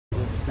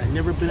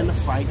never been in a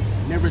fight,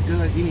 never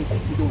done anything.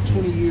 He doing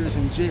 20 years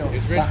in jail.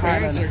 His rich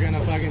parents are gonna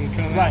fucking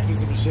come after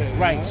some shit.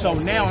 Right. So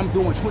now I'm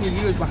doing 20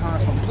 years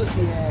behind some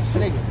pussy ass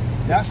nigga.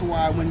 That's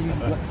why when you,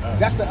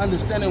 that's the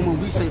understanding when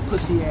we say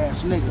pussy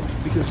ass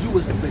nigga, because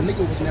the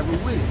nigga was never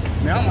with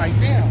it. Now I'm like,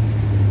 damn.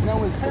 Now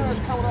when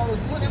parents come with all this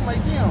money, I'm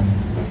like, damn.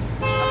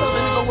 I thought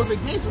that nigga was a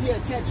gangster. He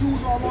had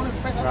tattoos all on his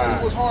face. I thought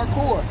he was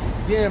hardcore.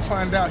 Then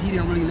find out he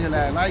didn't really live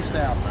that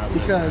lifestyle,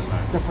 because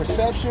the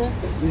perception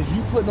is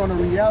you putting on a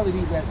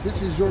reality that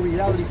this is your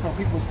reality from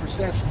people's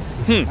perception.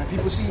 Like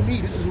people see me,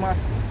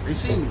 they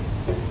see me.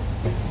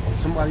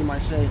 Somebody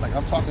might say, like,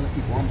 I'm talking to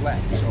people, I'm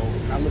black, so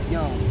I look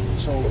young.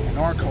 So in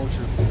our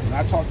culture, when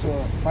I talk to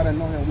if I didn't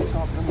know him, we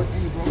talk, I'm like,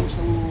 hey bro,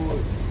 so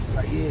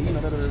like, yeah, you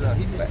know, da-da-da-da.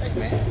 He'd be like, hey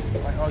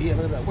man, like, oh yeah,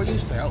 da-da-da. Where you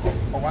stay?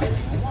 Oh, I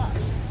stay in Watts.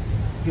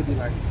 He'd be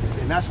like,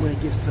 and that's when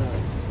it gets to,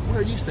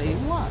 where you stay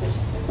in Watts?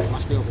 Oh, I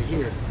stay over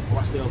here, or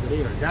I stay over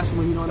there. That's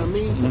when, you know what I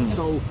mean?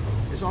 So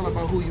it's all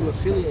about who you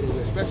affiliated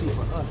with, especially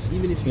for us.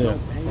 Even if you don't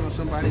hang on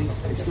somebody,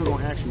 they still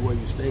gonna ask you where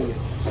you stay and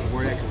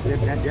where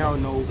that they'll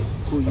know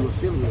who you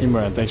affiliated.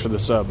 Imran, thanks for the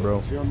sub, bro.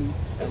 You feel me?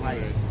 And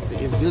like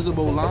the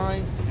invisible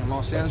line in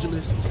Los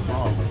Angeles is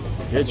wrong.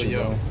 Get you,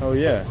 bro. Oh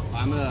yeah.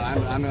 I'm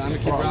gonna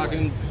keep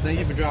rocking. Thank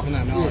you for dropping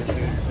that knowledge,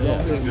 man.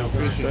 Yeah.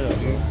 Appreciate it,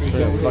 dude.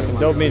 Appreciate it. Fucking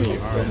dope meeting you.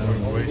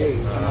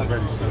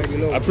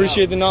 I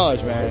appreciate the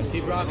knowledge, man.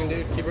 Keep rocking,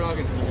 dude. Keep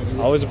rocking. I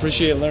always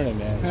appreciate learning,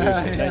 man.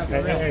 Seriously.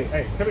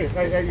 Hey, come here.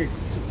 Hey,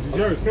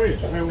 Jerry,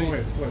 come here.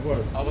 Wait.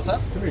 Oh, what's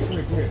up? Come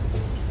here.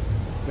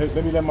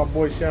 Let me let my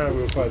boy shine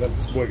real fast.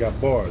 This boy got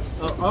bars.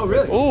 Oh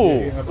really?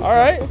 Ooh, all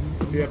right.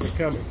 You have to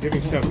come. Give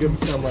me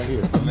some right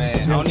here.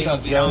 Man, I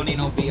don't need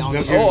no beat. All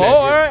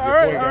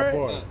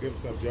right. Give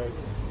him some, Jerry.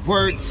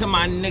 Word to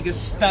my nigga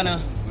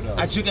Stunner.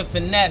 I drink and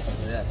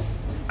finesse.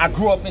 I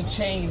grew up in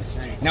chains.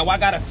 Now I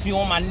got a few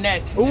on my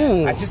neck.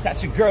 Ooh. I just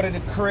got your girl to the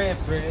crib.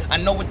 I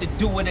know what to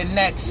do with her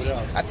next.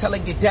 I tell her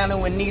get down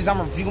on her knees. I'm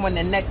reviewing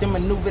the neck, then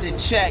maneuver the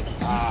check.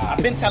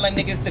 I've been telling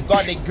niggas to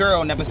guard their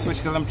girl. Never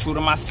switch cause I'm true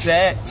to my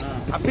set.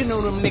 I've been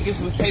know them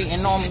niggas was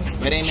hating on me,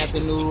 but ain't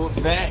nothing new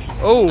with that.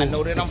 Ooh. I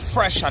know that I'm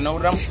fresh. I know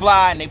that I'm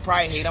fly. And they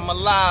probably hate I'm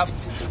alive.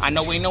 I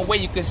know ain't no way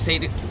you could say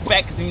that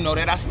back cause you know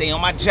that I stay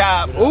on my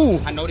job. Ooh.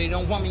 I know they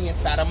don't want me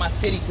inside of my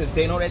city cause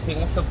they know that they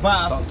won't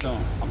survive.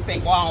 I'm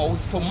thankful I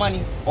always put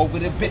money over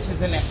the bitches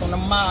and that's on the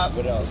mob.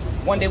 What else?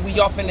 One day we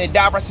off in the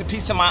die. Rest in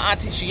peace to my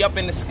auntie, she up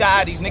in the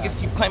sky. These niggas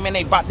keep claiming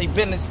they bought their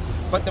business,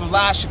 but them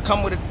lies should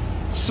come with a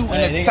suit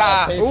and a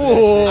tie.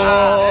 Ooh.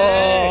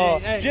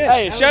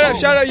 Hey,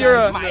 shout out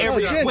your my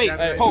area. Wait,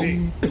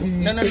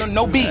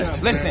 no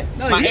beef. Listen,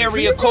 my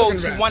area code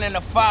 21 and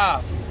a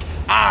 5.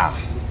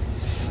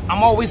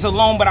 I'm always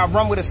alone, but I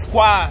run with a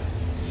squad.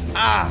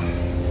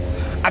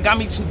 I got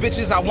me 2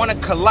 bitches I wanna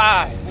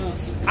collide.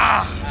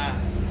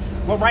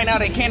 But right now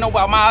they can't know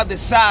about my other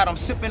side. I'm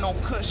sipping on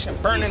kush and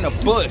burning the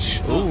bush.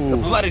 The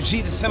blood of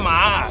Jesus in my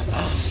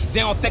eyes. They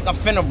don't think I'm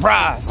finna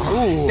rise.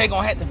 They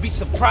gon' have to be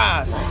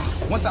surprised.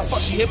 Once I fuck,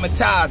 she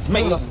hypnotized.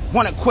 Make her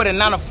wanna quit a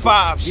 9 to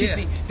 5. She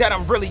see that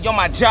I'm really on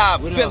my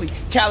job. Philly,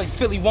 Cali,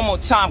 Philly, one more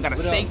time. Got a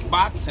safe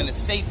box and a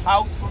safe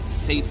house,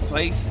 safe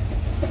place.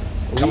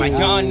 Got my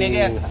young nigga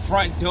at the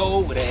front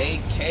door with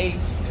an AK.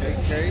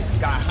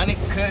 Got 100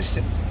 kush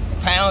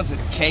pounds of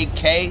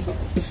KK.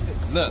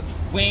 Look.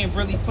 We ain't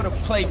really for the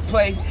play.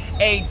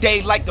 A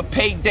day like a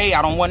payday.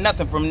 I don't want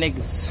nothing from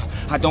niggas.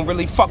 I don't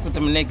really fuck with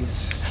them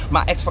niggas.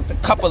 My ex fucked a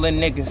couple of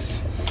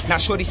niggas. Not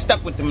sure he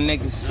stuck with them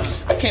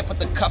niggas. I can't put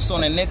the cuffs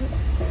on a nigga.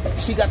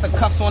 She got the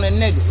cuffs on a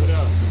nigga.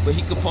 But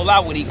he could pull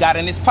out what he got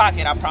in his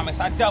pocket. I promise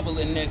I double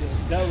a nigga.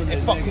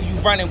 And fuck who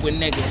you running with,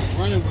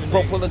 nigga.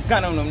 Bro, pull a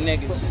gun on them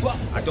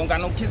niggas. I don't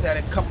got no kids, I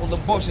had a couple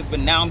of bullshit, but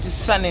now I'm just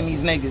sunning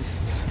these niggas.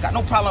 Got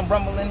no problem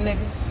rumbling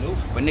niggas.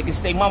 But niggas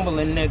stay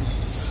mumbling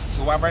niggas.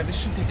 So I'd rather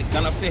shoot, take the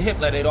gun up the hip,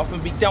 let it off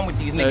and be done with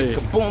these niggas.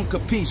 Kaboom,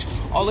 capiche.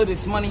 All of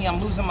this money,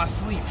 I'm losing my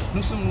sleep.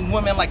 Knew some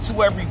women like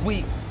 2 every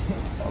week.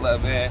 Hold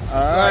up, man.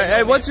 All right.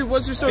 Hey, what's your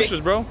socials,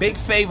 bro? Big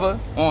Favor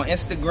on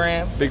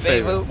Instagram. Big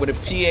Favor with a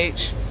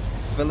PH.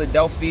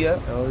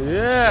 Philadelphia. Oh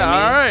yeah.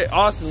 All right.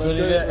 Awesome. Let's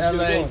go to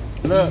LA.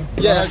 Look.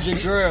 Yeah. Your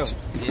girl.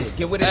 Yeah.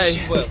 Get with it.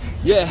 Hey.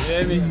 Yeah. You know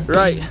what I mean?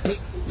 Right.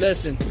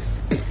 Listen.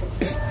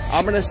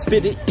 I'm gonna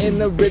spit it in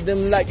the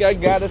rhythm like I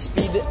gotta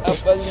speed it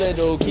up a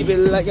little. Keep it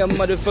like a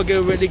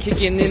motherfucker really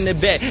kicking in the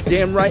back.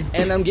 Damn right,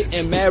 and I'm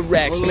getting mad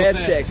racks, mad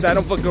stacks. I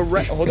don't fuck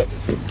around. Hold up.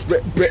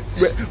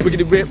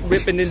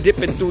 Ripping and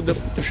dipping through the.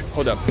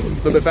 Hold up. A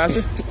little bit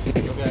faster?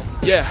 Okay.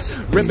 Yeah.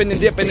 Ripping and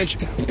dipping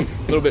and.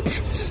 A little bit.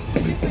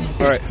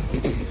 Alright.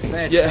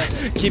 Yeah,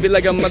 keep it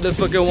like a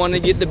motherfucker wanna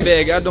get the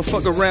bag. I don't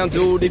fuck around,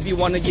 dude, if you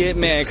wanna get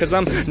mad, cause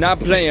I'm not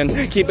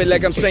playing. Keep it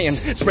like I'm saying,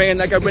 spraying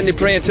like I'm really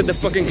praying to the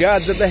fucking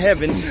gods of the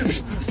heaven.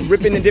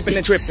 ripping and dipping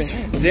and tripping.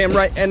 Damn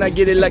right, and I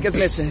get it like it's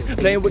missing.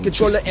 Playing with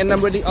controller and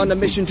I'm really on a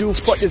mission to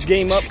fuck this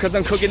game up. Cause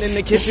I'm cooking in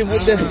the kitchen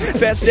with the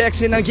fat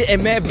stacks and I'm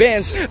getting mad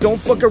bands.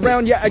 Don't fuck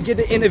around, yeah, I get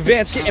it in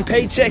advance. Getting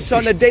paychecks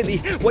on the daily.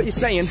 What you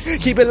saying?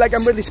 Keep it like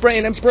I'm really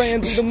spraying and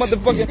praying through the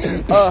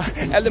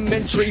motherfucking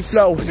elementary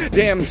flow.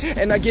 Damn,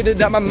 and I get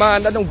it out my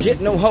mind. I don't get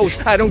no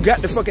host. I don't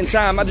got the fucking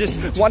time. I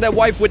just want that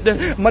wife with the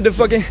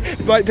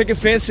motherfucking white picket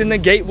fence in the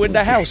gate with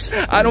the house.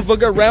 I don't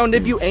fuck around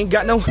if you ain't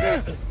got no.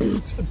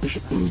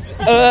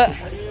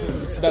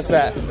 That's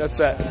that. That's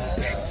that.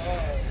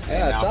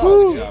 Yeah,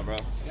 Woo. solid, bro.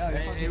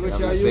 Hey, what's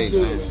your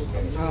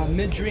YouTube?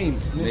 Mid-dream.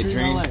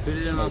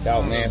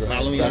 Out, man.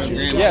 Follow me on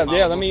Instagram.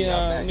 Yeah. Let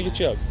me get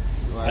you up.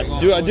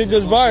 I dig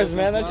those bars,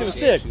 man. That shit was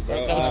sick.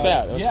 That was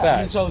fat. That was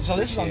fat. So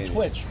this is on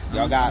Twitch.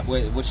 Y'all got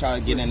what y'all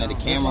get into the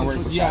camera work?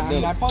 What y'all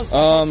do? I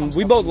post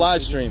We both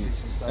live stream.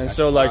 And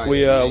so like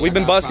we've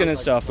been busking and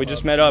stuff. We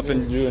just met up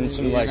and doing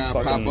some like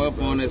fucking. Pop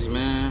up on us,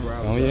 man.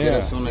 Oh yeah. Get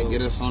us on the.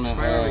 Get us on the.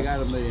 got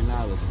 $1 million.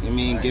 I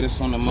mean, get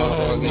us on the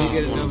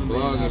motherfucking on the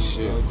blog and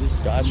shit.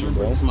 Gotcha,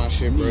 bro. That's my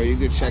shit, bro. You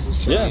could check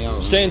me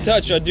out. Stay in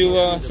touch. I do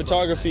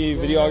photography,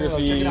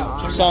 videography,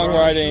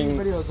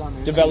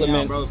 songwriting,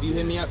 development. Bro, if you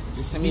hit me up,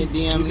 just send me a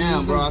DM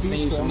now, bro. I'll send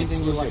you some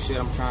exclusive shit.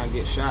 I'm trying to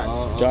get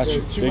shot.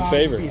 Gotcha. Big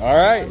favor. All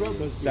right.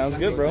 Sounds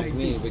good, bro.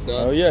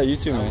 Oh yeah, you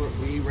too, man.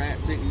 You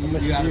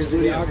got a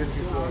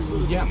videography.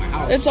 Yeah, my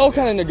house. It's all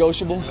kind of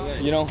negotiable,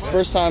 you know.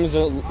 First time is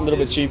a little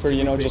bit cheaper,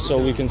 you know, just so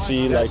we can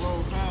see like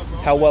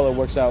how well it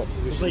works out.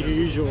 It's like your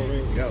usual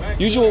rate.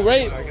 Usual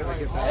rate?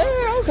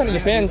 All kind of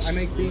depends.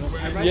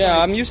 Yeah,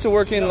 I'm used to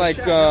working like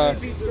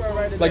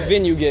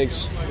venue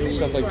gigs,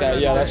 stuff like that.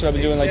 Yeah, that's what I've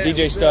been doing, like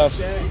DJ stuff.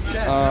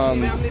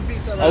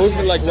 I work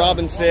with like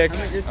Robin Thicke,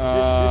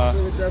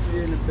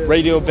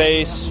 Radio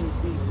Bass.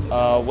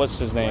 What's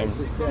his name?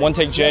 One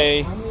Take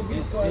J.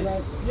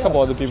 A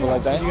couple other people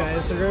like that. You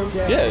got Instagram?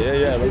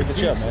 Yeah. Let me get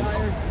you up,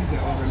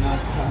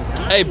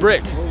 man. Hey,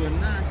 Brick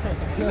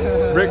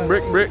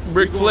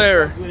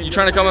Flair. You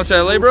trying to come up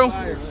to LA, bro?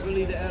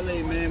 Fully to LA,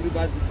 man.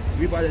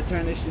 We about to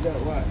turn this shit up.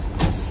 What?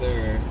 Yes,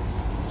 sir.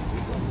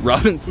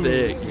 Robin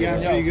Thicke. You got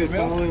a pretty good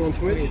following on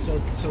Twitch?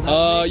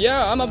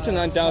 Yeah, I'm up to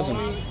 9,000.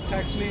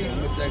 Text me.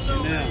 I'm gonna text you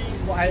now.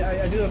 Well,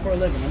 I do it for a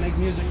living. I make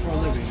music for a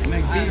living. I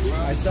make beats.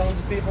 I sell them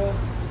to people.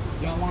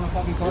 Y'all want to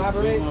fucking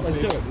collaborate? Let's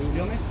do it. You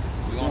feel me?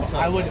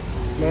 I would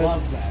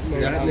love that.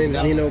 My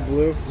name's Nino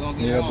Blue.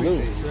 Nino Blue.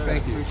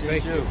 Thank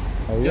you.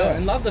 Oh Yo, yeah.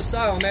 and love the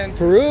style, man.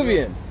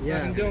 Peruvian.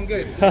 Yeah. I'm doing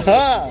good.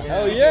 Haha.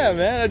 Oh yeah,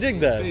 man. I dig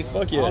that.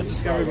 Fuck I yeah. was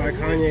discovered by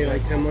Kanye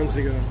like 10 months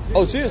ago.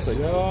 Oh seriously?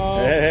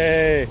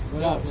 Hey.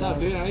 What's up,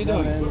 dude? How you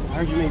No, doing? man. I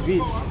heard you make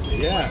beats.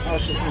 Yeah. Oh,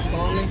 shit, someone's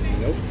calling me?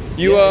 Nope.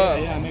 You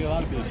Yeah, I make a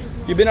lot of beats.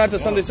 you been out to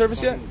Sunday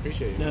service yet?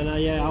 Appreciate it. No,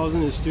 not yet. I was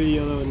in the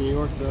studio though in New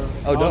York though.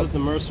 Oh, I dope. was at the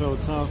Mercer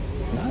Hotel.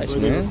 Nice, where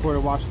they man.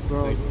 recorded Watch the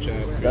Throne.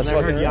 That's I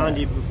heard fucking rad.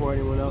 Yandi before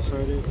anyone else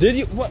heard it. Did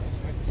you what?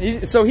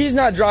 So he's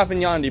not dropping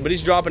Yandi, but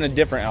he's dropping a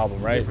different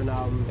album, right? Different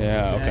album.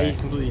 Yeah, okay. He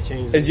completely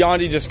changed Is it.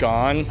 Yandi just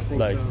gone? think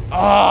Like,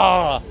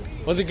 so.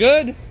 was it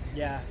good?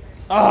 Yeah. It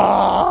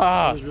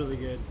Ah, was really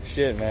good.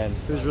 shit, man.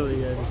 It was really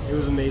good. It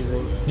was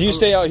amazing. Do you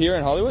stay out here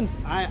in Hollywood?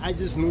 I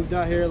just moved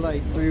out here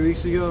like 3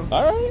 weeks ago.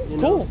 All right, You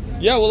cool. know,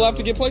 Yeah, we'll have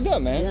to get plugged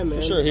up, man. Yeah, man.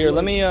 For sure. Here,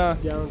 let me. Down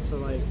to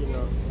like, you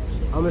know,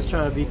 I'm just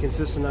trying to be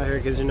consistent out here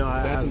because, you know,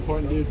 That's I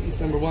important, dude. It's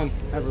number one.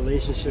 have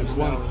relationships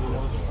now, you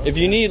know. If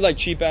you need like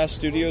cheap ass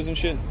studios and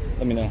shit,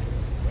 let me know.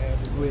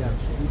 Oh, yeah,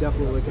 I'm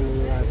definitely looking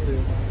into that too.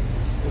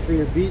 And for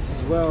your beats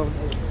as well.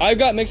 I've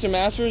got mixer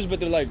masters,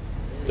 but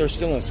they're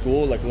still in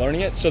school, like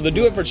learning it. So they'll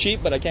do it for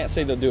cheap, but I can't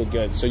say they'll do it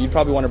good. So you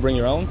probably want to bring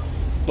your own.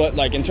 But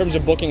like in terms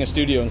of booking a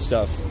studio and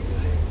stuff,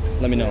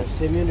 let me know.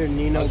 Save me under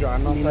Nino.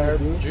 I'm not Nino tired.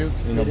 Blue. Juke.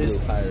 Nino It is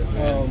Blue. tired,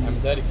 man. I'm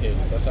dedicated.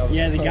 That's how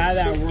Yeah, the guy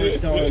that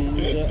worked on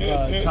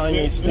the,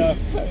 Kanye stuff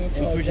and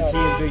Pusha T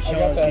and Big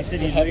Sean, he said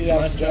he's mixing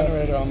my stuff.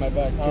 generator on my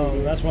back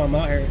too. That's why I'm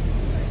out here.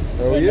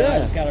 Oh But now I yeah.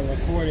 just gotta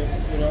record it,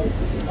 you know.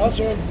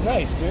 Also,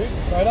 nice, dude.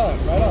 Right on.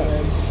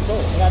 Cool.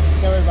 I got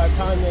discovered by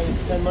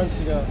Kanye 10 months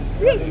ago.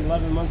 Really?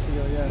 11 months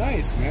ago, yeah.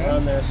 Nice,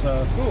 Around man. there,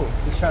 so Cool.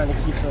 just trying to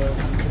keep the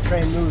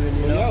train moving,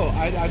 you know. Yo,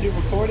 I do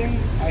recording.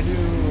 I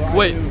do.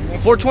 Wait,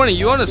 420.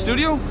 You on a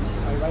studio?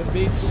 I write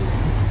beats.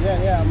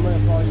 Yeah, I'm gonna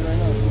follow you right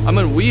now. I'm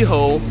in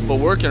WeHo, but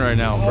working right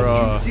now, bro.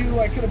 Oh, you,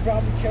 I could have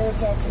brought the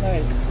carrots out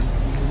tonight.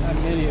 I'm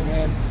an idiot,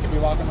 man. Could be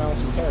walking around with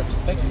some carrots.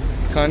 Thank you.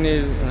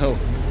 Kanye, oh,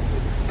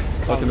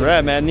 fucking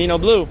rad, man. Nino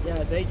Blue.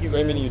 Yeah, thank you, Great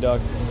man. meeting you, dog.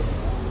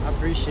 I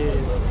appreciate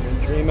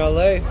it. Dream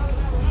LA.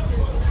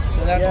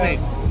 So that's Yeah. me.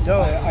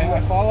 Dope.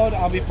 I followed.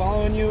 I'll be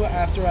following you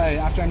after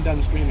I'm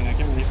done streaming. I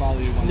can't really follow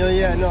you. Once No,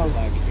 yeah, once no, it's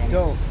live, you feel me?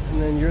 dope.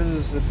 And then yours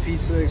is the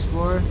Pizza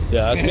Explorer.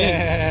 Yeah, that's me.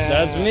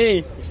 That's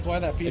me. Explore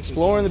that pizza.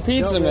 Exploring the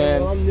pizza, Dope, man.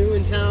 Well, I'm new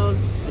in town.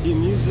 I do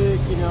music,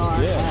 you know.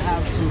 I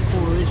have some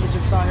cool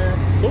relationships out here.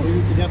 Cool. Maybe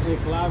we could definitely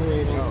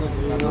collaborate on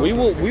something. You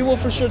know? We will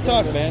for sure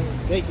talk, man.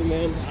 Thank you,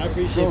 man. I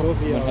appreciate both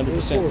of you.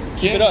 100%.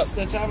 Keep Yeah, it up.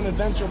 Let's have an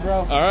adventure,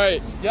 bro. All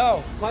right.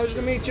 Yo, pleasure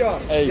to meet y'all.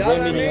 Hey, Y'all great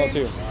know meeting me?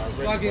 you too.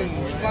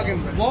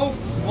 Fucking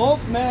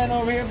wolf man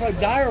over here for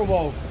dire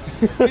wolf.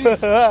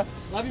 Peace. Love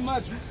you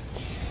much.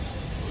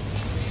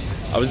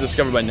 I was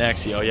discovered by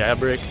Naxi. Oh yeah,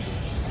 Brick.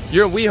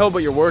 You're in WeHo,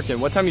 but you're working.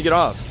 What time you get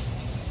off?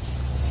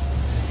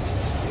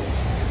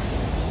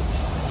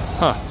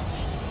 Huh.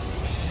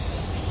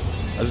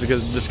 I was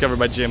discovered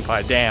by Jim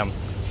Pie. Damn.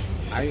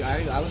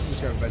 I was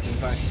discovered by Jim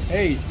Pie.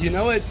 Hey, you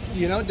know what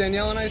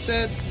Danielle and I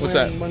said? What's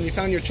that? When we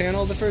found your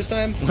channel the first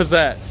time? What's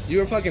that? You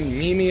were fucking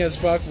memey as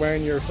fuck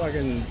wearing your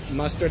fucking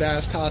mustard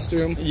ass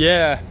costume.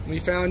 Yeah. We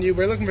found you.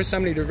 We're looking for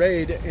somebody to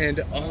raid,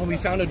 and oh, we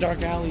found a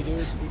dark alley,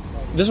 dude.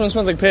 This one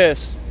smells like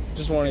piss.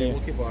 Just warning you.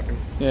 We'll keep walking.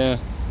 Yeah.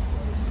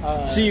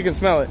 See, you can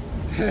smell it.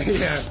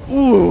 Yeah.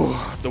 Ooh,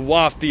 the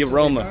waft, the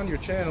aroma. We found your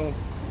channel,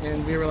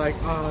 and we were like,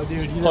 oh,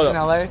 dude, he lives in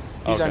LA.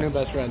 He's our new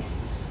best friend.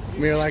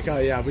 We were like, oh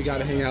yeah, we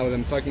gotta hang out with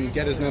him. Fucking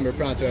get his number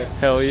pronto.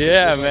 Hell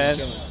yeah, man.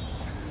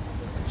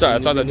 Sorry, I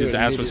thought that dude's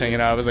ass was hanging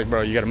out. I was like,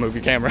 bro, you gotta move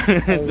your camera. Oh,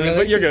 really?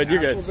 But you're good,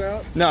 you're His ass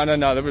good. was out?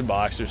 No, there were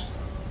boxers.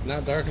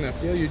 Not dark enough.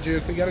 Feel you,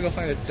 Juke. We gotta go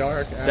find a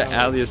dark alley. The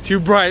alley is too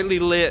brightly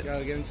lit.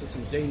 Gotta get into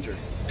some danger.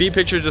 Feed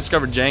picture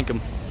discovered Jankum.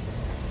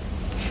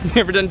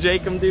 You ever done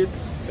Jankum, dude?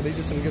 They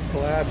did some good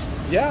collabs.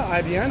 Yeah,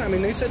 IBN. I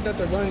mean, they said that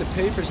they're willing to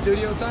pay for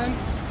studio time,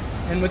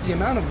 and with the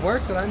amount of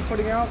work that I'm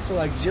putting out for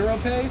like zero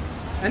pay,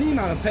 any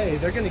amount of pay,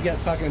 they're gonna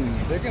get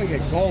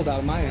gold out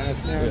of my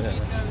ass, man.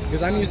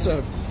 Because I'm used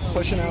to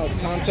pushing out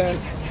content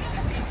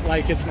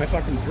like it's my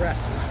fucking breath.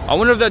 I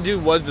wonder if that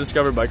dude was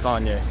discovered by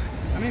Kanye.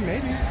 I mean,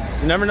 maybe.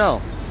 You never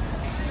know.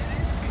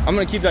 I'm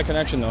gonna keep that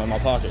connection though in my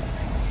pocket.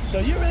 So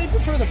you really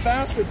prefer the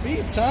faster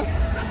beats, huh?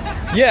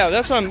 Yeah,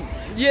 that's what I'm.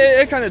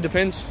 Yeah, it kind of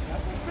depends.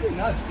 That's pretty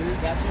nuts, dude.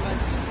 That's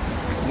nuts.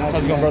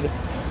 How's it going, brother?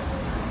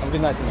 Have a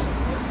good night tonight.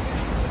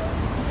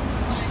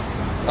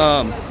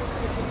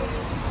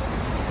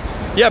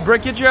 Yeah,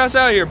 Brick, get your ass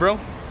out of here, bro.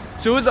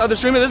 So who's the other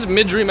streamer? This is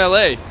Mid-Dream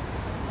LA.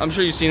 I'm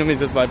sure you've seen him. He's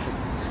just like,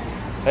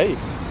 hey.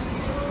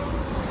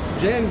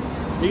 Jen,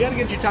 you gotta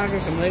get your talking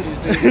to some ladies,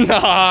 dude.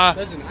 Nah.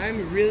 Listen,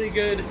 I'm really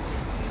good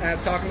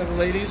at talking to the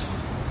ladies.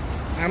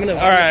 I'm gonna.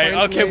 Alright,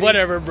 okay, ladies.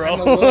 Whatever, bro.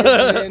 I'm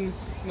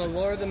gonna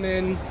lure them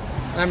in.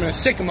 I'm gonna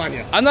sick them on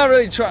you. I'm not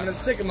really trying. I'm gonna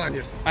sick them on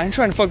you. I ain't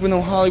trying to fuck with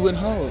no Hollywood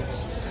hoes.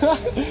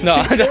 No,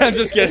 I'm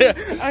just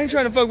kidding. I ain't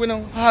trying to fuck with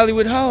no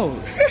Hollywood hoes.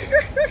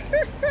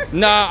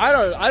 Nah,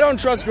 I don't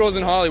trust girls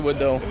in Hollywood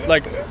though.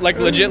 Like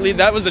legitly,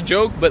 that was a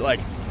joke, but like,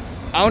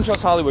 I don't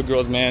trust Hollywood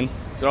girls, man.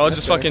 They're all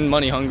just fucking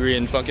money hungry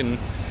and fucking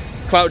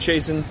clout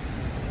chasing.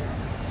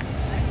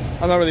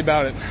 I'm not really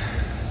about it.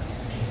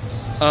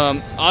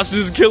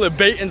 Austin's a killer.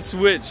 Bait and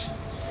switch.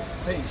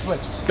 Bait and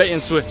switch. Bait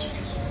and switch.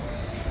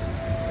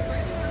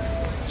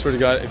 Swear to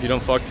God, if you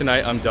don't fuck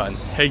tonight, I'm done.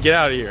 Hey, get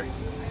out of here.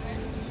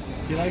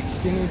 You like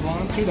skinny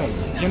blonde? Who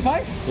does? Jim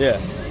Pike? Yeah.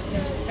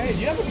 Hey, do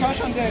you have a crush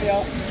on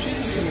Danielle? She's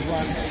a skinny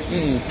blonde.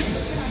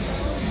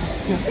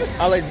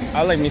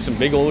 I like me some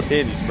big old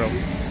titties, bro.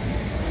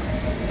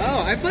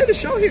 Oh, I played a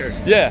show here.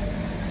 Yeah.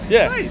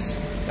 Yeah. Nice.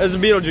 There's a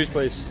Beetlejuice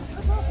place.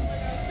 That's awesome.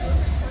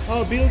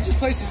 Oh, Beetlejuice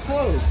place is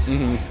closed.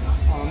 Mm-hmm.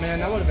 Oh man,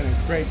 that would have been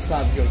a great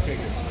spot to go kick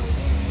it.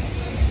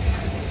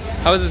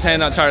 How is his hand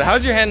not tired?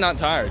 How's your hand not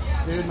tired?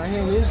 Dude, my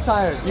hand is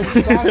tired. You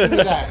keep asking me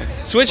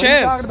that. Switch what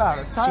hands. What are you talking about?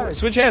 It's tired.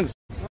 Switch hands.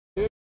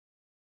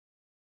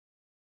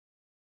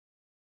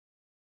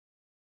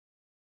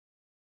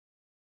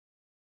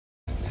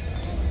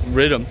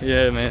 Rhythm,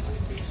 yeah, man.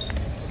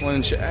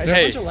 There's a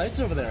bunch of lights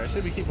over there. I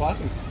said we keep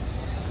walking.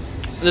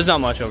 There's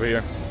not much over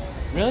here.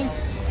 Really?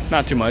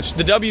 Not too much.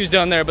 The W's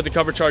down there, but the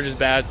cover charge is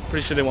bad.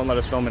 Pretty sure they won't let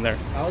us film in there.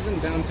 I was in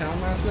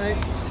downtown last night.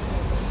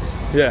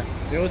 Yeah.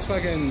 It was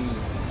fucking...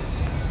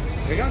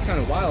 It got kind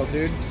of wild,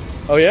 dude.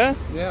 Oh, yeah?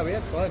 Yeah, we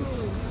had fun.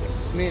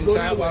 Just me and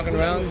Chad walking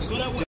around, just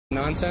doing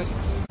nonsense.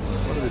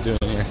 What are we doing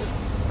here?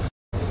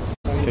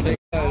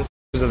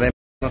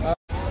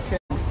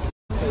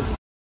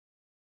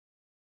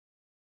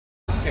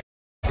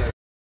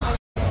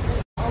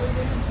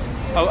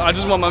 I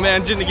just want my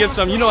man Jim to get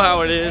some. You know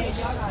how it is.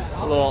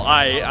 A little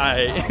Hey,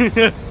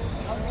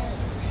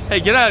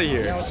 get out of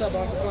here. Yeah, what's up,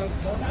 Uncle Fun?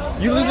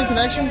 You losing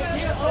connection?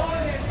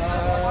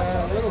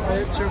 A little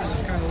bit. Service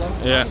is kind of low.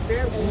 Yeah.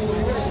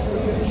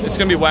 It's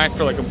gonna be whack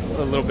for like a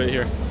little bit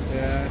here.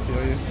 Yeah, I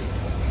feel you.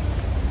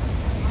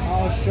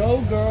 Oh,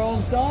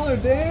 showgirls, dollar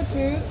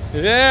dances.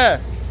 Yeah.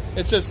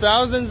 It says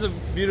thousands of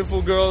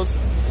beautiful girls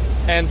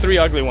and 3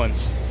 ugly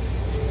ones.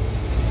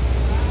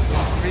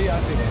 3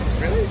 ugly ones,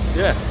 really?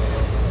 Yeah.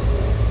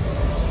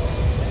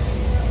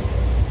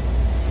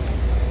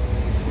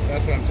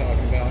 That's what I'm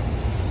talking about.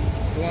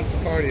 Who wants to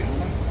party,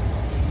 huh?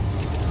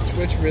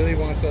 Twitch really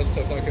wants us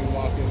to fucking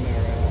walk in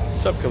there right now.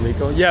 Sup,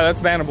 Kaliko? Yeah,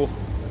 that's bannable.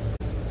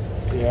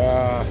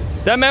 Yeah.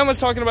 That man was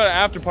talking about an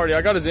after party.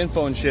 I got his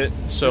info and shit.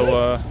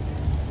 So,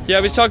 yeah,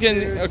 he was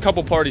talking a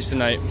couple parties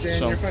tonight. Jan,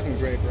 so. You're fucking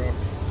great, bro. You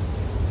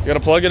gotta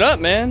plug it up,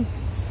 man.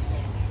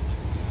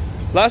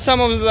 Last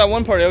time I was at that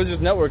one party, I was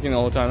just networking the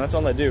whole time. That's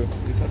all I do.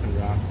 You fucking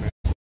rock, man.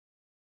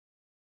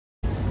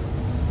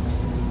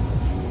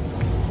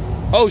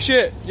 Oh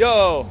shit,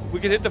 yo, we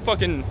could hit the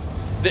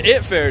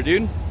It Fair,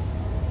 dude.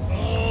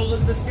 Oh, look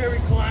at the scary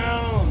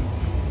clown.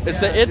 It's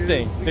the It dude.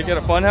 thing. They got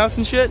a fun house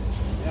and shit.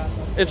 Yeah.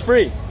 It's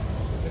free.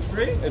 It's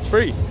free? It's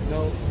free.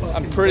 No fucking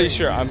I'm pretty free.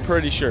 sure. I'm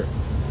pretty sure.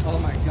 Oh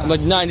my god. I'm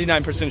like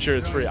 99% sure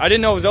it's free. I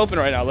didn't know it was open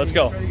right now. Let's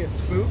go. Ready to get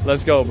spooked?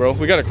 Let's go, bro.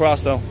 We gotta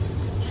cross though.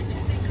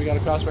 We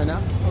gotta cross right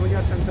now? Oh, we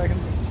got 10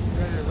 seconds.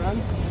 Ready to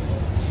run?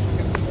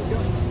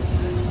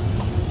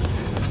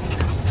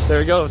 There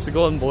we go. It's the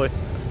golden boy.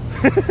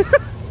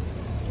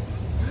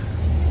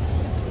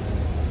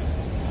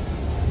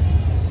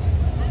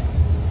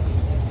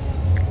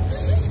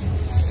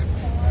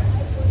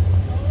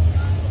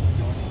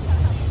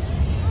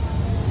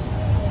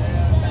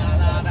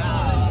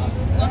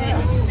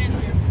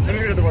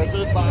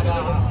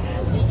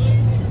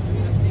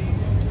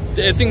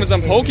 I think it was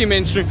on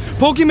Pokemon stream.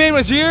 Pokemon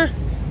was here?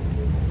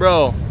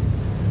 Bro.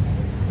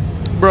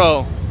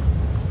 Bro.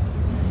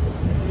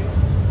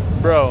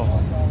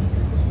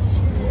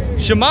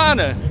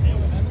 Shamana.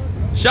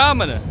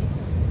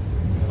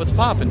 What's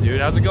poppin',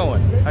 dude? How's it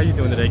going? How you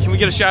doing today? Can we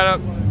get a shout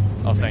out?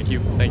 Oh, thank you.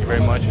 Thank you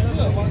very much.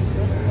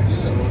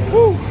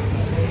 Woo.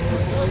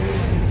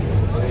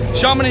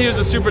 Shamana here is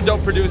a super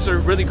dope producer,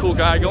 really cool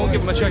guy. Go and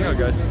give him a check out,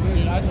 guys.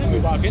 Dude, I said we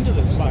walk into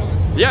this spot.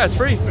 Yeah, it's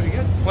free. Pretty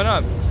good. Why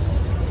not?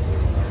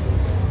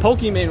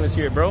 Pokemon was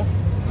here, bro.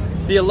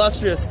 The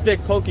illustrious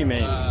thick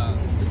Pokemon.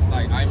 It's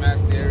like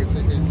IMAX theater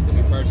tickets to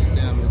be purchased.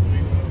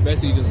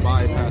 Basically, you just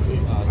buy it past the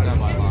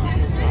standby line.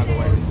 You don't have to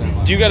wait for the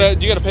standby. Do you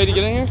gotta pay to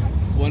get in here?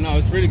 Well, no,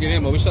 it's free to get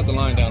in, but we shut the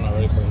line down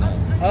already for now.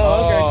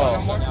 Oh, okay.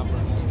 Oh. So Shut down for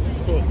now.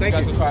 cool. Thank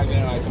you. To try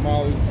again. Like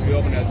tomorrow, we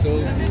open at 2.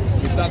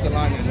 We stop the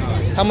line at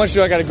 9. How much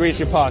do I gotta grease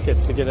your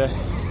pockets to get in?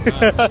 I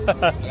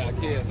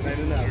got kids, and ain't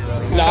enough,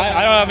 bro. No,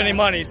 I don't have any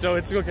money, so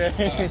it's okay.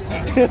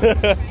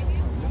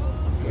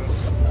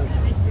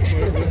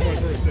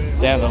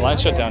 Damn, the line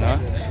shut down, huh?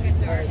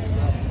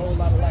 Whole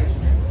lot of lights.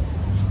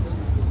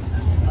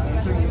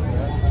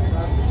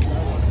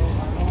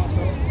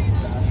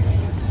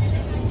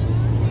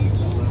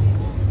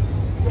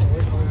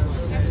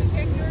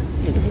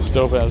 Look at this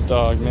dope ass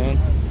dog, man.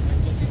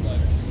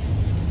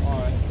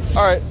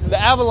 Alright, the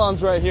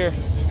Avalon's right here. No,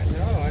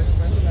 I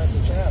mentioned that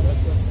to Chad. Let's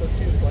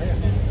see who's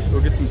playing.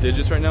 We'll get some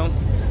digits right now.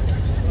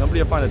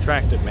 Nobody I find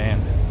attractive,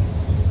 man.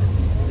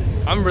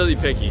 I'm really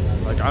picky.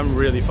 Like, I'm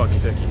really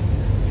fucking picky.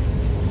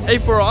 Hey,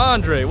 for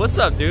Andre, what's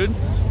up, dude?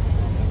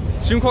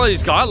 Stream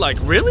quality's godlike.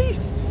 Really?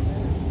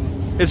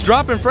 It's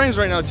dropping frames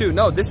right now, too.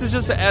 No, this is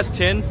just an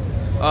S10.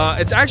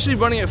 It's actually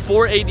running at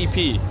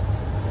 480p,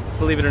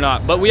 believe it or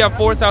not. But we have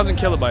 4,000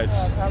 kilobytes.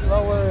 At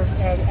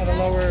a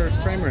lower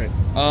frame rate.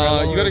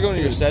 You gotta go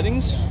into your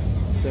settings.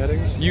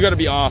 Settings? You gotta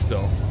be off,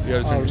 though. You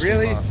gotta turn your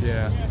really? stream off.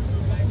 Yeah.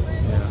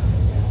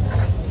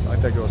 I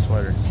like that girl's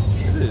sweater.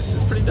 It is.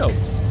 It's pretty dope.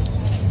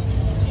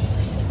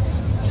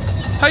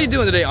 How you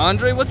doing today,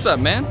 Andre? What's up,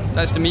 man?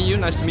 Nice to meet you.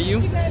 Nice to meet you.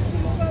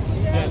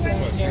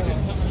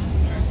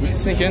 We can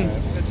sneak in.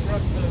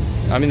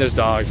 I mean, there's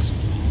dogs.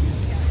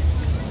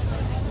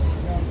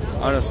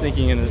 I don't know,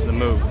 sneaking in is the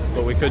move,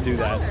 but we could do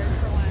that.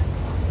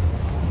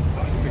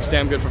 Looks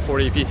damn good for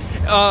 40p.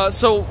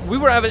 So we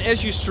were having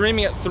issues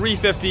streaming at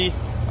 350,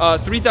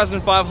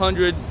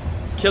 3,500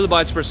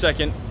 kilobytes per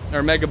second,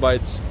 or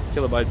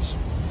kilobytes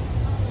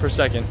per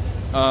second.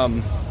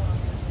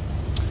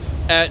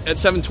 At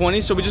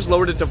 720, so we just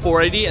lowered it to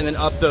 480 and then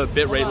up the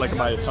bit rate like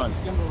by a ton.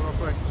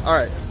 All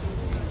right.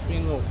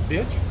 Being a little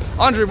bitch.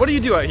 Andre, what do you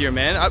do out here,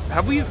 man?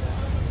 Have we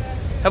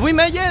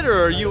met yet,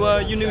 or are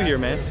you new here,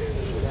 man?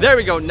 There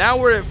we go. Now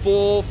we're at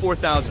full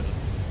 4,000.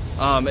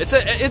 It's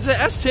a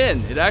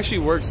S10. It actually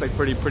works like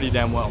pretty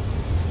damn well.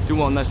 Doing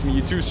well. Nice to meet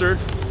you too, sir.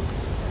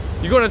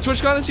 You going to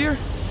TwitchCon this year?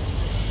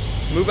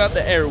 Move out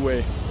the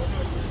airway.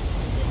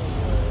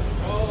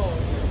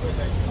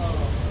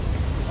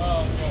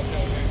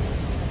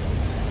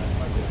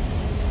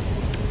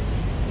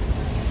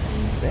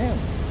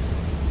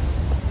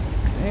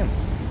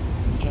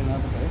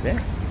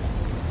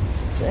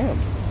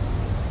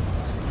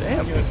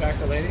 Damn. You attract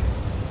the lady?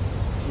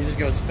 You just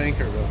go spank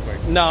her real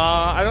quick.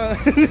 Nah, I don't.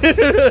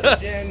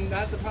 Jen,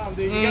 that's the problem,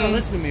 dude. You gotta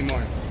listen to me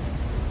more.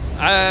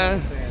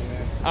 I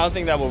don't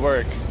think that will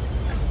work.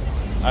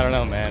 I don't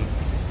know, man.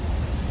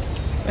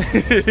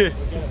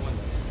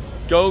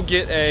 Go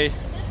get a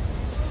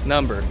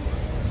number.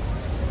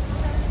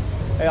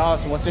 Hey,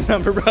 Austin, what's your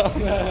number, bro?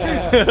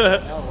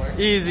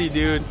 Easy,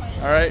 dude.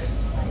 All right.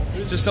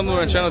 Just stumbled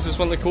on channels. This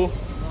one look cool.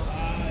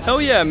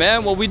 Hell yeah,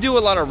 man. Well, we do a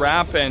lot of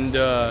rap, and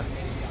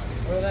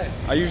Where are they?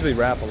 I usually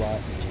rap a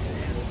lot.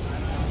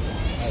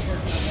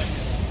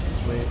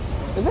 Sweet.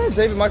 Isn't that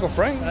David Michael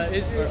Frank?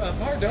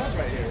 Pardo's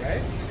right here,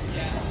 right?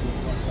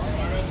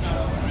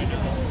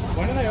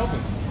 When are they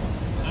open?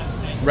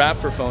 Rap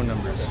for phone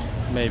numbers,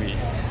 maybe.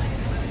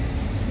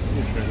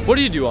 What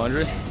do you do,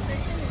 Andre?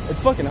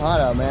 It's fucking hot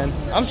out, man.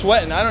 I'm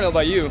sweating. I don't know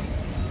about you.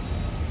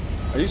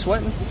 Are you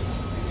sweating?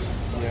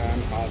 Yeah,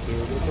 I'm hot,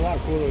 dude. It's a lot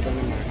cooler than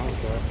in my house,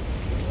 though.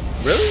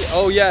 Really?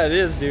 Oh yeah, it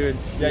is, dude.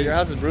 Yeah, your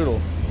house is brutal.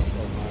 So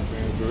hot,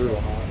 man. Brutal.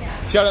 So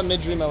hot. Shout out Mid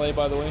Dream LA,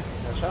 by the way.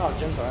 Yeah, shout out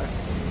Jim Pie.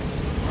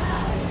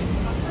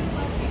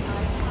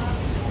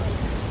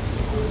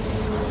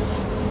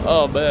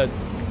 Oh man.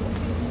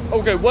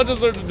 Okay, what is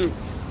there to do?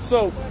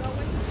 So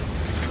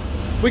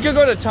we could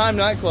go to Time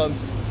nightclub.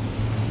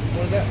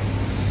 What is that?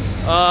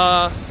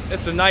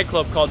 It's a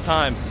nightclub called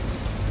Time.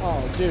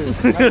 Oh, dude.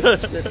 Nice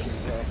subscription,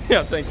 bro.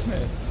 Yeah, thanks,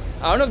 man.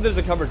 I don't know if there's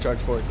a cover charge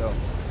for it though.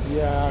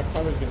 Yeah,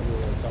 cover's gonna be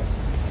really tough.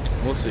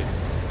 We'll see.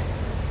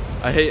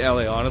 I hate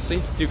LA,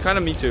 honestly. Dude, kind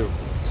of me too.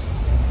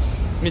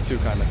 Me too,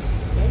 kind of.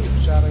 Thank you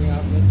for shouting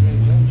out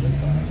mid-range engine.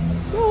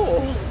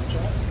 Oh.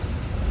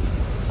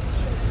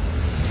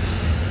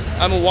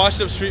 I'm a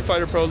washed-up Street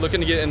Fighter pro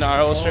looking to get into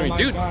IRL streaming.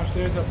 Dude. Oh my gosh,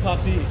 there's a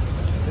puppy.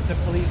 It's a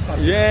police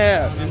puppy.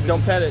 Yeah, dude,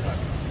 don't pet it.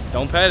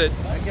 Don't pet it.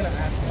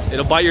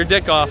 It'll bite your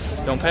dick off.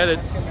 Don't pet it.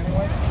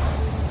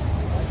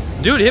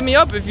 Dude, hit me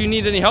up if you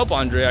need any help,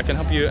 Andre. I can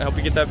help you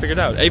get that figured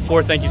out.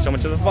 A4, thank you so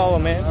much for the follow,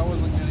 man. I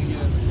wasn't gonna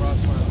get a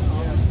crossfire.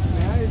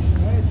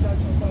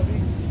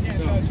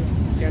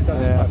 Can't touch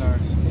the puppy.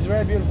 He's a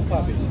very beautiful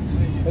puppy.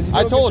 Does he do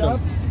I a told good him.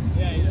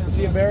 job? Is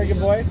he a very good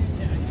boy?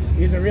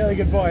 He's a really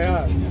good boy,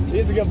 huh?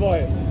 He's a good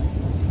boy.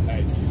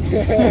 Nice.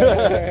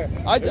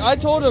 I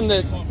told him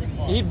that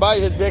he'd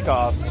bite his dick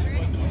off.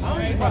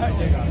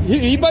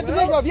 He bite the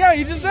dick off. Yeah,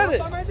 he just said it.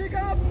 My dick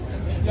off?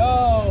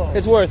 Yo.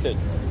 It's worth it.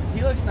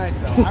 He looks nice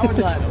though. I would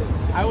let him.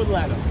 I would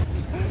let him.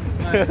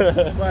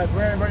 But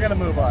we're gonna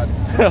move on.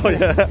 Oh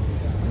yeah.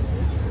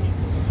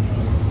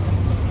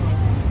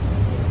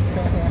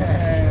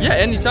 Yeah,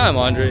 anytime,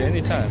 Andre.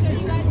 Anytime.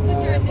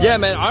 Yeah,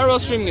 man. IRL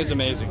streaming is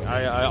amazing.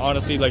 I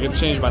honestly like it's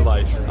changed my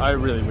life. I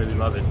really, really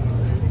love it.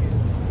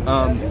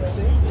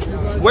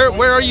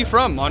 Where are you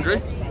from,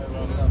 Andre?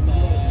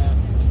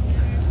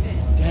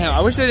 Damn, I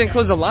wish they didn't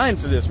close the line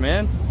for this,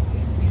 man.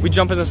 We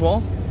jump in this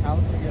wall? Are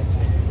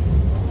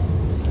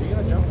you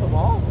gonna jump the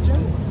wall,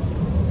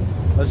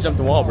 Jen? Let's jump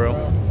the wall, bro.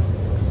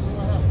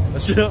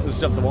 Let's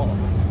jump the wall.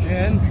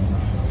 Jen?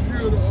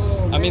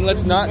 I mean,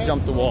 let's not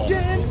jump the wall.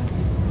 Jen?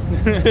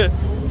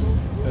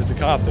 There's a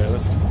cop there.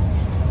 Listen.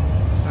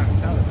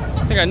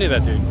 I think I knew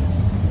that dude.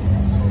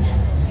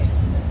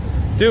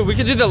 Dude, we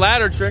could do the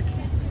ladder trick.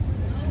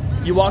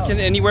 You walk in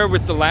anywhere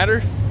with the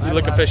ladder, you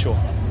look official.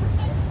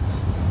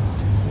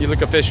 You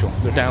look official.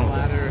 They're down with it.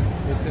 Ladder,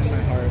 it's in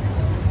my heart.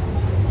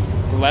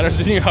 The ladder's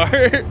in your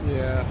heart?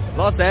 Yeah.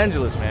 Los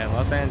Angeles, man.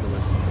 Los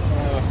Angeles.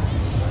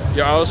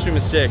 Your auto stream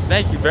is sick.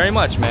 Thank you very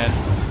much, man.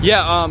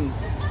 Yeah,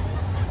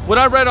 what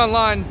I read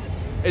online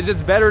is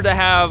it's better to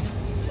have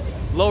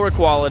lower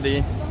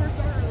quality,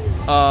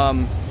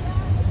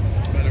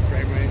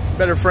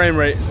 better frame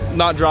rate,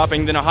 not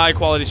dropping, than a high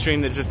quality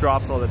stream that just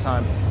drops all the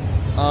time.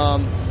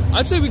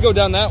 I'd say we go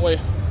down that way.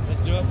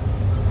 Let's do it.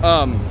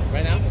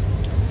 Right now?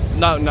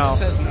 No. It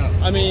says no.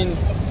 I mean,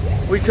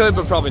 we could,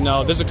 but probably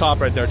no. There's a cop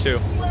right there too.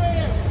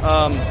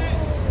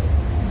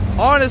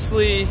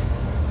 Honestly,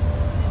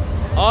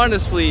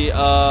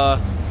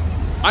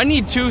 I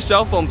need 2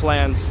 cell phone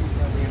plans.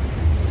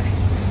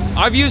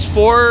 I've used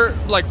 4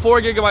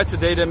 gigabytes of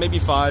data, maybe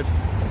 5,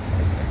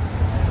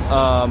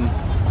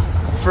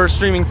 for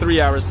streaming 3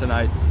 hours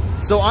tonight.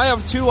 So I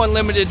have 2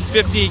 unlimited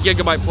 50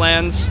 gigabyte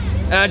plans,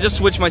 and I just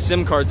switch my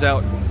SIM cards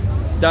out.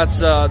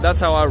 That's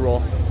how I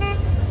roll.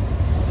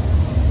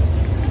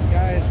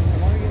 Guys, I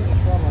want to get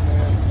into trouble,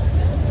 man.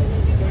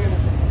 Let's go get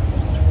into some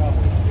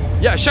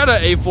trouble. Yeah, shout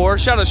out A4,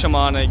 shout out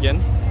Shamana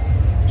again.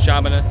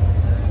 Shamana.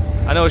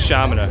 I know it's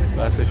Shamana,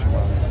 but I say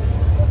Shamana.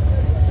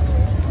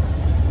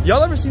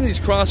 Y'all ever seen these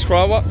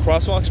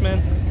crosswalks,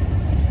 man?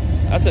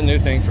 That's a new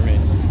thing for me.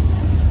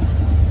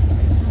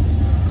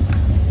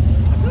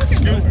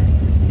 Scoot.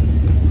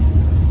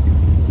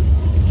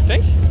 You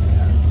think?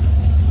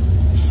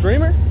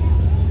 Streamer?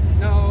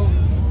 No,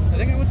 I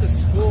think I went to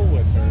school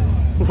with her.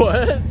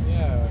 What?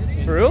 Yeah.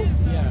 For real?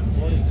 Yeah,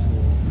 boarding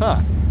school. Huh.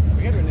 I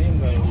forget her name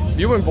though.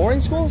 You were in boarding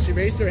school? She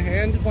raised her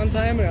hand one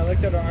time and I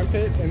looked at her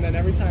armpit, and then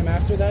every time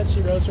after that she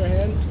rose her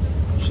hand,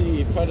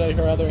 she put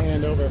her other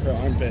hand over her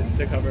armpit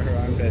to cover her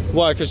armpit.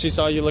 Why? Because she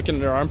saw you looking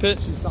at her armpit?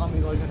 She saw me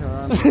looking at her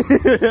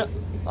armpit.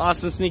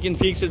 Austin sneaking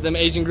peeks at them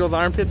Asian girls'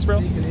 armpits, bro.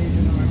 Sneaking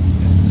Asian armpit.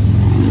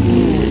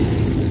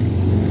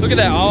 Look at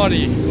that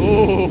Audi.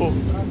 Ooh.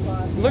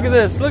 Look at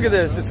this. Look at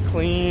this. It's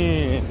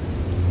clean.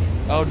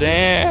 Oh,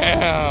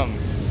 damn.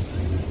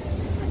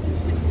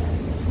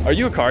 Are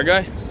you a car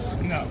guy?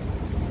 No.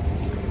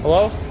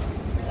 Hello?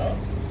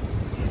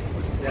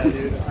 Yeah,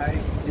 dude. I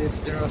did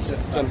 0 shit.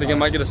 So I'm thinking I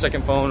might get a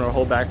second phone or a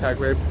whole backpack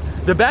rig.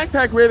 The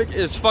backpack rig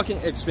is fucking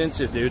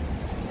expensive, dude.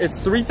 It's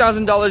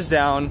 $3,000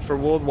 down for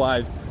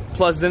worldwide.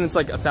 Plus, then it's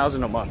like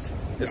 $1,000 a month.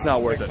 It's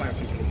not worth it.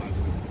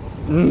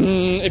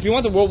 If you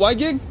want the worldwide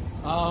gig,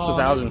 it's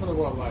 $1,000. For the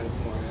worldwide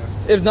one,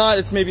 yeah. If not,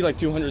 it's maybe like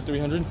 200,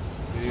 300.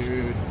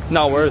 Dude.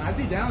 Not worth. I'd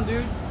be down,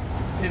 dude.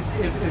 If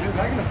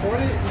I can afford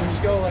it and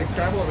just go like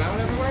travel around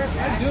everywhere,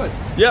 I'd do it.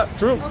 Yeah,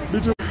 true. Me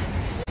too.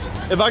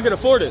 If I could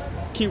afford it.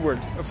 Keyword,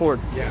 afford.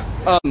 Yeah.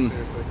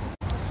 Seriously.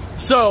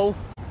 So,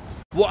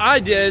 what I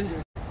did,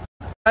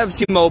 I have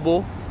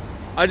T-Mobile.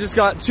 I just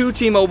got 2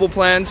 T-Mobile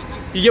plans.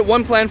 You get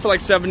one plan for like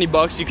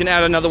 $70. You can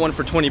add another one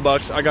for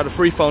 $20. I got a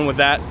free phone with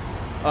that.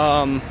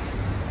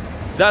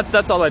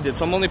 That's all I did.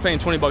 So I'm only paying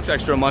 $20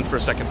 extra a month for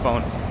a second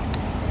phone.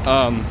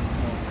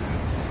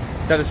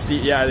 That is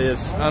steep. Yeah, it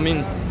is. I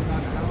mean,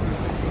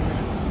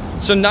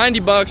 so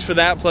 $90 for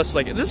that plus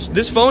like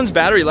this phone's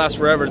battery lasts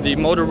forever. The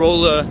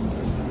Motorola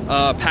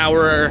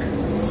Power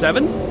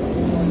 7.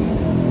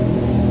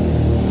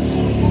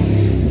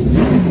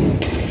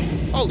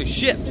 Holy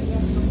shit.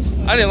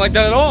 I didn't like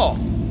that at all.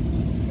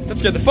 That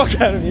scared the fuck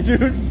out of me,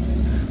 dude.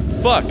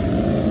 Fuck.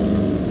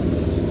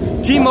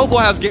 T-Mobile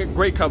has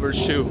great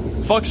coverage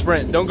too. Fuck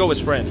Sprint. Don't go with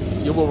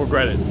Sprint. You will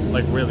regret it.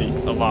 Like really,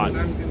 a lot.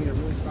 I'm getting a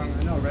really strong.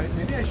 I know, right?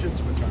 Maybe I should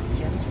switch arms.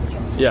 Yeah, switch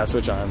arms. Yeah,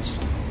 switch arms.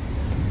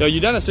 Yo, you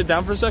done to sit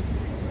down for a sec?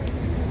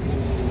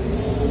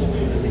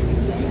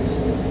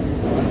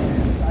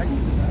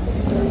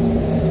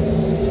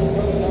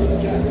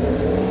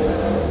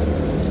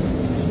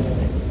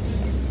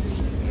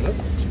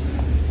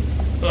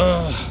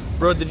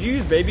 Bro, did you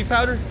use baby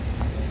powder?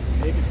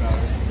 Baby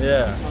powder.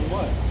 Yeah. On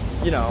what?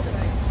 You know.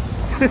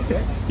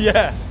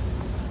 Yeah.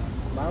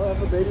 Why would I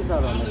have a baby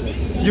powder on my dick?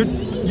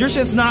 Your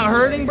shit's not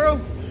hurting, bro?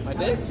 My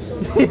dick?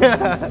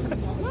 Yeah.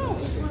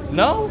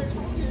 No? Where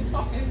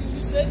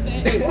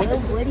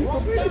do you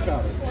put baby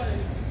powder?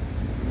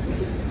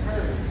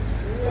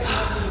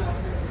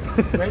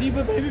 Where do you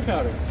put baby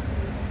powder?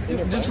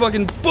 Just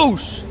fucking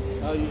boosh.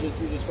 Oh, you just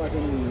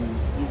fucking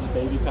use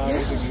baby powder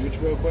to gooch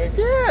real quick?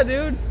 Yeah,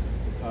 dude.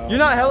 You're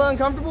not hella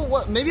uncomfortable?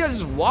 What? Maybe I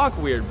just walk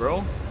weird,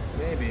 bro.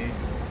 Maybe.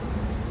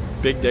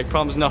 Big dick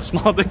problems, not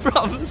small dick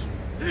problems.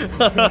 Damn.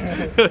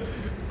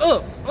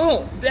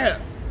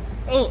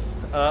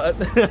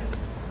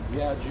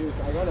 Yeah, Juke.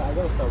 I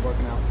gotta start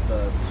working out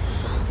the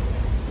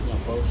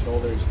both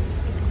shoulders.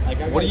 Like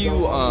I what do you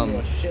do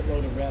a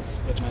shitload of reps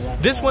with my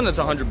left. This side one is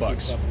 $100. Up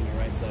on my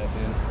right side,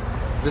 man.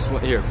 This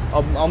one here.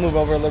 I'll move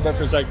over a little bit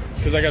for a sec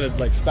because I gotta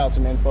like spout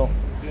some info.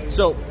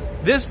 So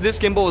this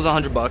gimbal is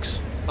 $100.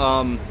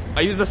 I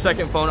use the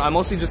second phone. I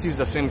mostly just use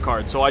the SIM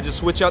card. So I just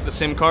switch out the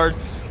SIM card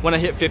when I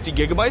hit 50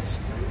 gigabytes.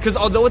 Because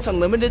although it's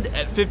unlimited,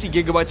 at 50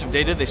 gigabytes of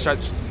data, they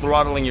start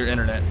throttling your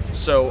internet.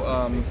 So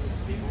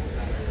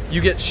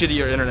you get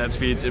shittier internet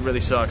speeds. It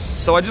really sucks.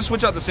 So I just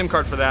switch out the SIM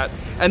card for that.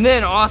 And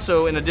then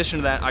also, in addition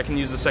to that, I can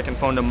use the second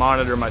phone to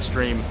monitor my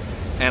stream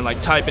and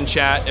like type and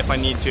chat if I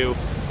need to.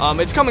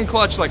 It's come in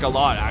clutch like a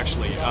lot,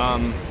 actually.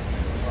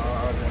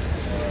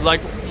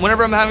 Like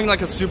whenever I'm having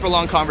like a super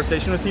long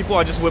conversation with people,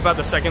 I just whip out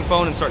the second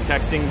phone and start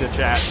texting the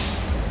chat.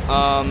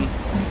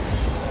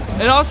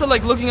 And also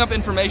like looking up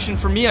information.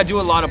 For me, I do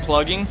a lot of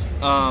plugging.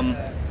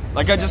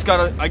 Like I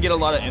get a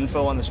lot of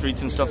info on the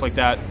streets and stuff like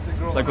that,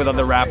 like with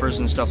other rappers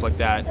and stuff like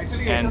that.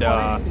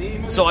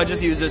 And so I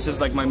just use this as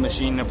like my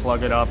machine to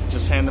plug it up.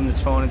 Just hand them this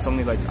phone. It's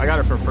only like, I got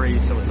it for free,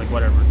 so it's like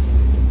whatever.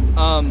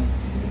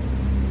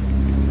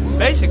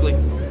 Basically,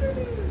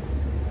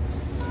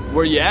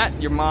 where you at?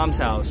 Your mom's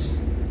house.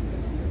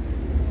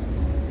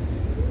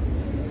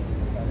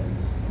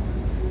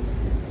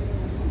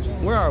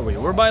 Where are we?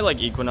 We're by like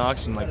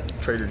Equinox and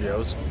like Trader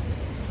Joe's.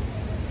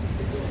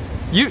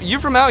 You're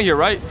from out here,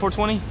 right?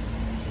 420?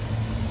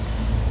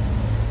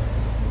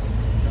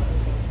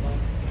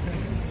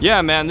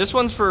 Yeah, man. This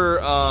one's for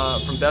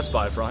from Best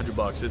Buy for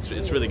 $100.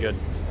 It's really good.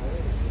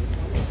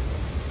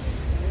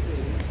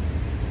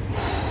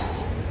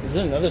 Is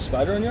there another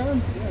spider on your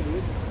arm? Yeah,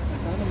 dude. I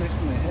found him next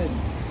to my head.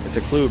 It's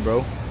a clue,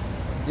 bro.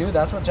 Dude,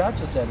 that's what Jack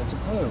just said. It's a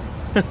clue.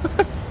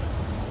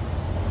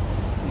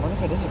 What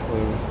if it is a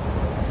clue?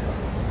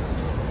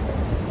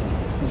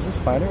 Is the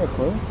spider a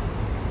clue?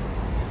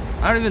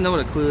 I don't even know what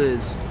a clue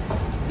is.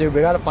 Dude,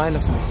 we gotta find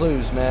us some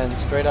clues, man.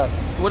 Straight up.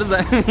 What does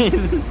that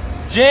mean?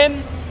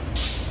 Jen,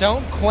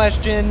 don't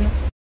question.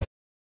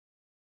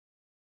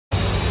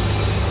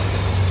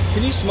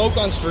 Can you smoke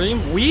on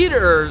stream? Weed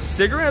or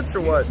cigarettes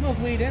or what? You can smoke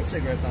weed and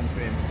cigarettes on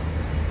stream.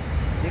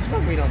 You can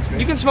smoke weed on stream.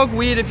 You can smoke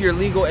weed if you're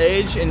legal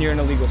age and you're in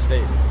a legal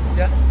state.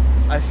 Yeah.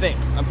 I think.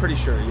 I'm pretty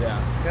sure, yeah.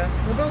 Yeah.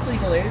 We're both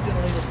legal age and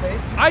a legal state.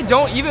 I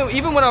don't,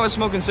 even when I was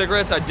smoking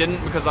cigarettes, I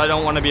didn't because I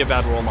don't want to be a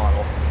bad role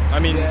model. I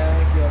mean, yeah,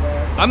 I feel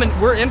that.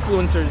 We're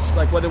influencers,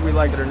 like whether we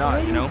like it or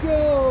not, you know?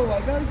 Go. I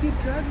gotta keep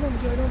track of them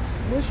so I don't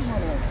squish them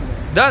on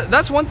accident.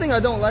 That's one thing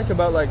I don't like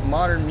about like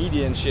modern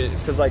media and shit.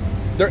 It's because like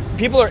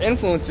people are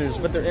influencers,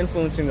 but they're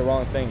influencing the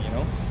wrong thing, you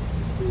know?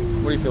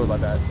 What do you feel about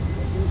that?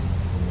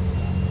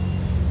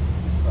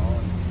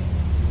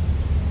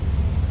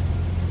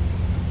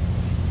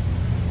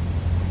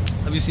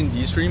 Have you seen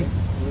D stream?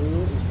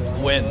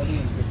 When?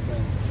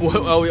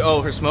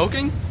 Oh, her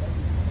smoking?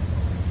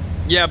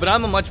 Yeah, but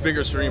I'm a much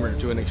bigger streamer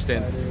to an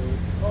extent.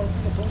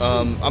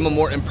 I'm a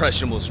more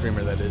impressionable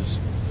streamer, that is.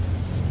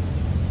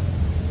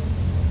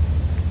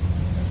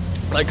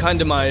 Like, kind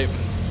of my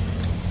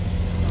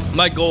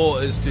goal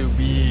is to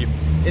be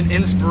an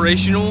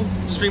inspirational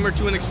streamer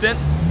to an extent,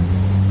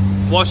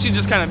 while she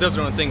just kind of does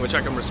her own thing, which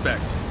I can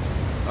respect.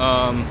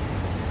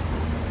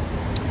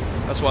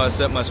 That's why I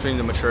set my stream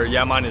to mature.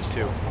 Yeah, mine is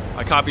too.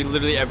 I copy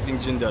literally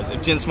everything Jin does.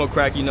 If Jin smoked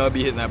crack, you know I'd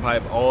be hitting that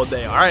pipe all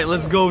day. All right,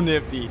 let's go,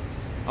 Nifty.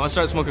 I'm gonna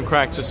start smoking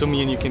crack just so me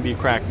and you can be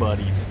crack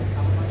buddies.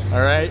 All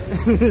right? All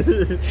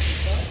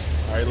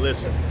right,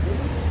 listen.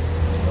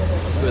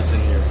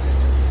 Listen here.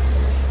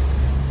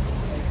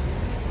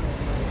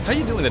 How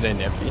you doing today,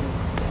 Nifty?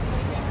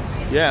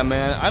 Yeah,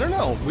 man, I don't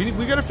know. We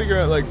gotta figure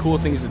out like cool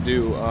things to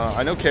do.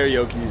 I know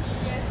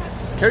karaoke's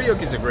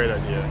a great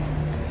idea.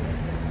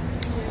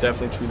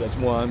 Definitely true. That's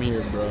why I'm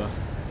here, bro.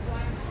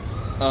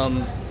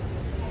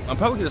 I'm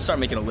probably gonna start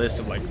making a list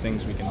of like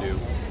things we can do.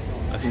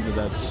 I think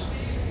that's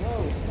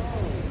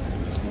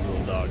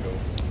go.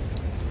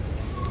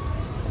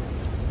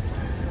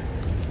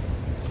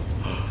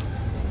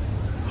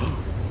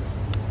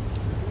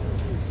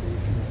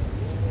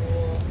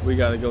 We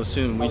gotta go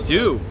soon. We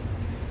do.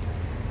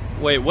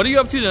 Wait, what are you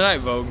up to tonight,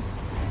 Vogue?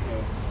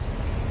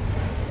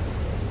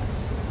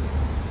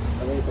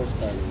 I'm going to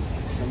postcard.